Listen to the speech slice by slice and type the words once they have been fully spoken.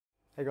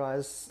Hey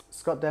guys,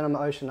 Scott Denholm,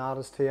 Ocean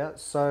Artist here.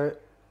 So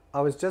I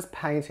was just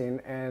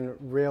painting and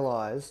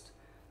realised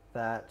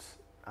that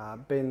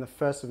being the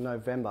 1st of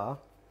November,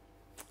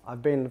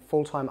 I've been a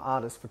full-time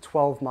artist for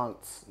 12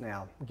 months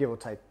now, give or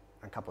take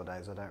a couple of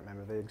days, I don't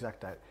remember the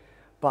exact date.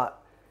 But,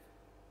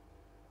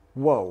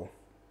 whoa,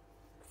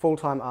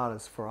 full-time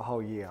artist for a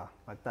whole year.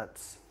 Like,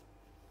 that's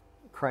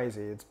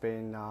crazy. It's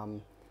been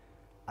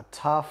a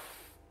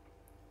tough,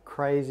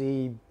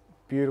 crazy,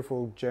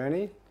 beautiful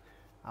journey.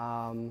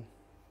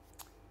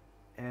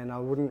 And I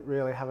wouldn't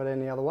really have it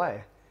any other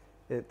way.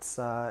 It's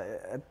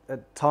at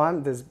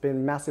times there's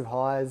been massive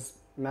highs,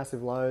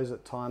 massive lows.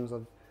 At times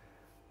I've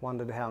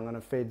wondered how I'm going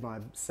to feed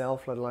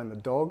myself, let alone the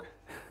dog.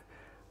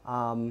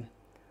 But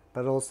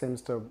it all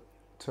seems to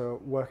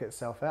work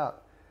itself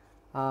out.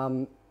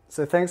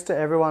 So thanks to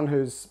everyone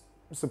who's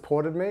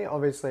supported me.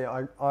 Obviously,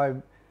 I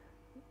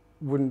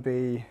wouldn't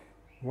be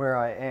where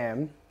I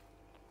am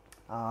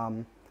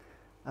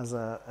as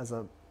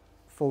a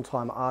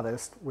full-time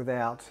artist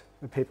without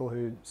the people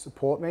who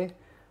support me,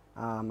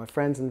 my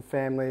friends and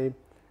family,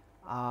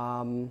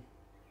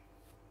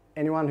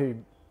 anyone who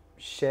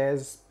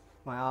shares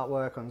my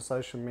artwork on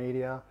social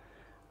media,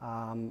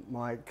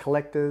 my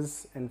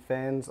collectors and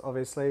fans,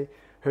 obviously,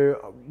 who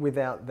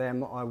without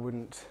them I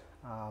wouldn't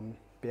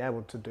be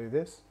able to do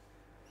this.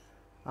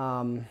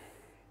 Yeah,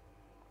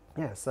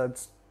 so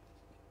it's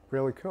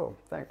really cool.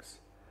 Thanks.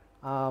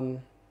 So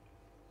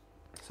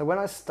when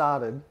I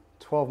started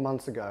 12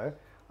 months ago,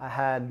 I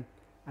had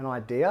an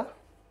idea.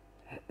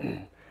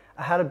 I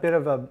had a bit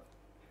of a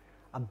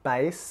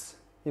base,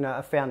 you know,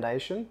 a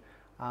foundation,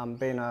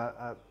 being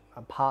a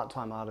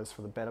part-time artist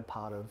for the better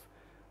part of,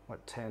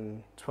 what,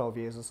 10, 12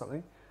 years or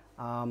something.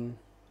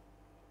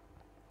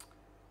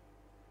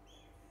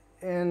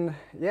 And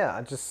yeah,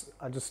 I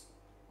just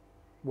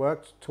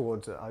worked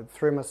towards it. I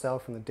threw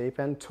myself in the deep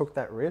end, took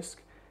that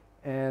risk,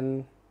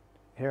 and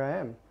here I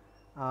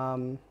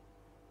am.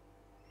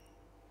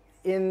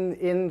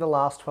 In the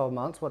last 12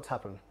 months, what's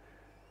happened?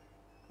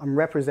 I'm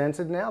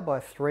represented now by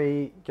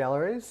 3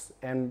 galleries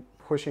and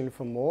pushing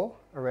for more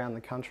around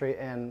the country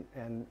and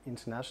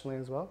internationally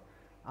as well.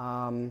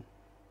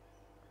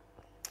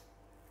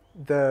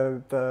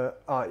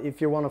 If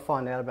you want to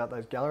find out about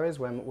those galleries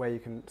where you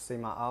can see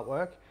my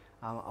artwork,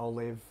 I'll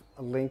leave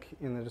a link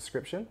in the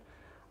description.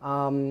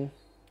 What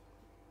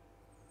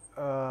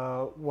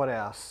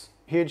else?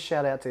 Huge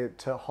shout out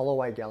to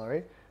Holloway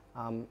Gallery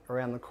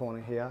around the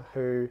corner here,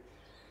 who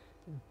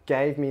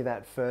gave me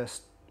that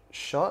first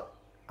shot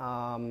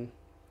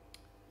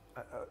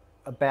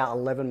about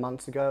 11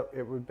 months ago.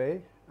 It would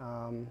be.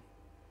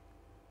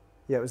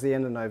 Yeah, it was the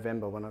end of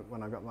November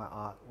when I got my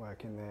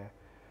artwork in there.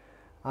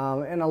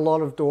 And a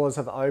lot of doors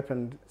have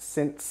opened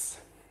since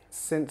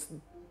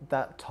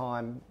that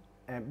time,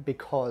 and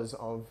because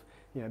of,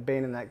 you know,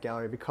 being in that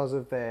gallery, because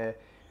of their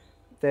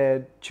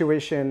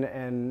tuition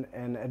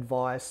and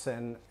advice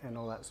and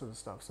all that sort of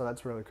stuff. So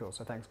that's really cool.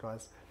 So thanks,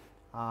 guys.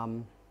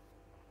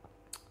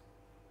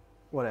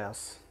 What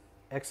else?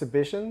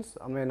 Exhibitions.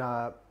 I'm in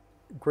a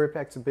group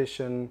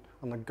exhibition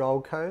on the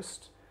Gold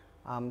Coast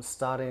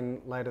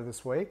starting later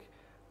this week.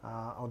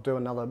 I'll do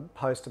another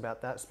post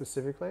about that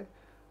specifically.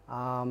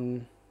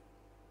 Being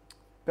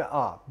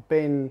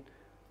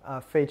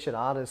a featured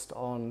artist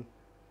on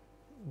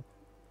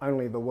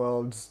only the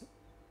world's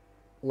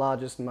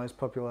largest and most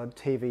popular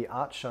TV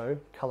art show,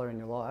 Colour in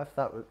Your Life,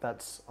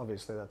 that's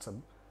obviously a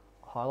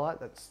highlight.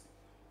 That's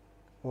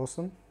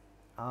awesome.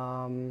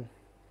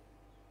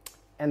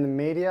 And the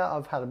media,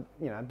 I've had a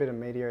bit of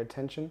media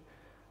attention,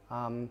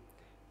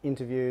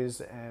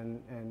 interviews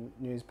and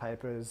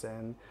newspapers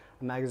and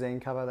a magazine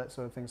cover, that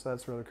sort of thing. So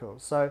that's really cool.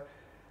 So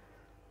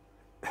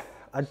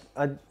I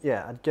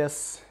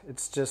guess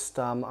it's just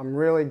I'm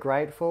really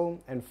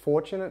grateful and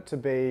fortunate to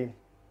be,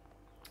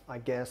 I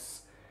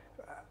guess,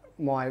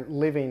 my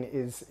living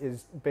is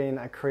being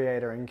a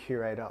creator and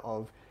curator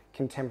of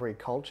contemporary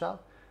culture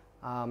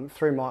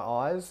through my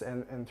eyes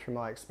and through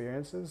my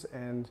experiences.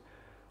 And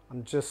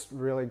I'm just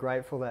really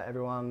grateful that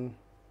everyone,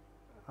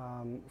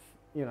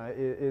 you know,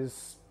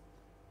 is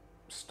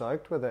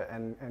stoked with it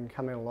and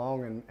coming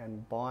along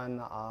and buying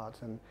the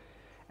art and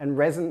you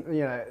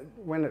know,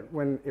 when it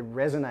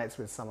resonates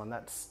with someone,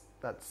 that's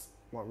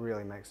what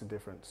really makes a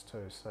difference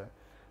too. So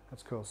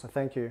that's cool. So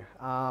thank you.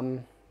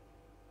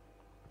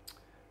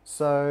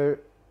 So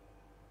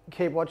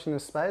keep watching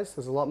this space.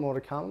 There's a lot more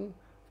to come.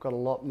 I've got a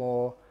lot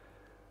more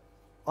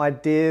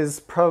ideas,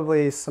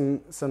 probably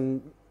some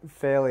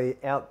fairly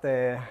out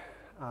there,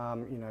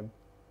 you know,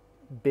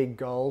 big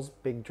goals,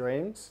 big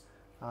dreams,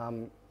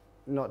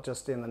 not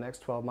just in the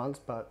next 12 months,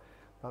 but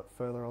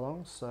further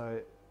along. So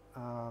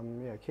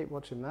yeah, keep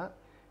watching that.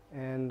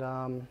 And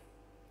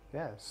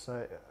yeah,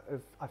 so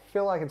I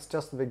feel like it's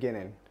just the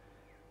beginning.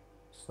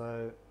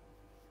 So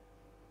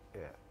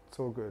yeah, it's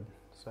all good.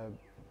 So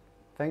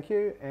thank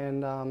you,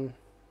 and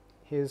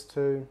here's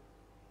to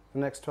the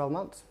next 12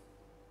 months.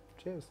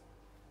 Cheers.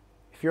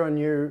 If you're a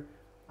new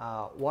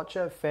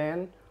watcher,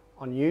 fan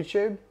on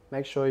YouTube,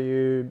 make sure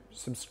you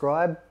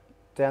subscribe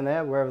down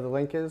there, wherever the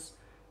link is.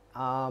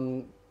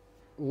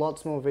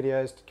 lots more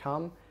videos to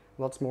come,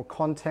 lots more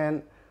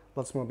content,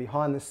 lots more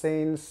behind the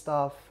scenes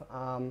stuff,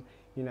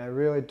 you know,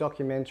 really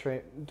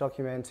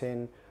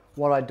documenting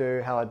what I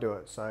do, how I do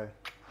it. So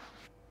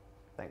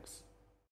thanks.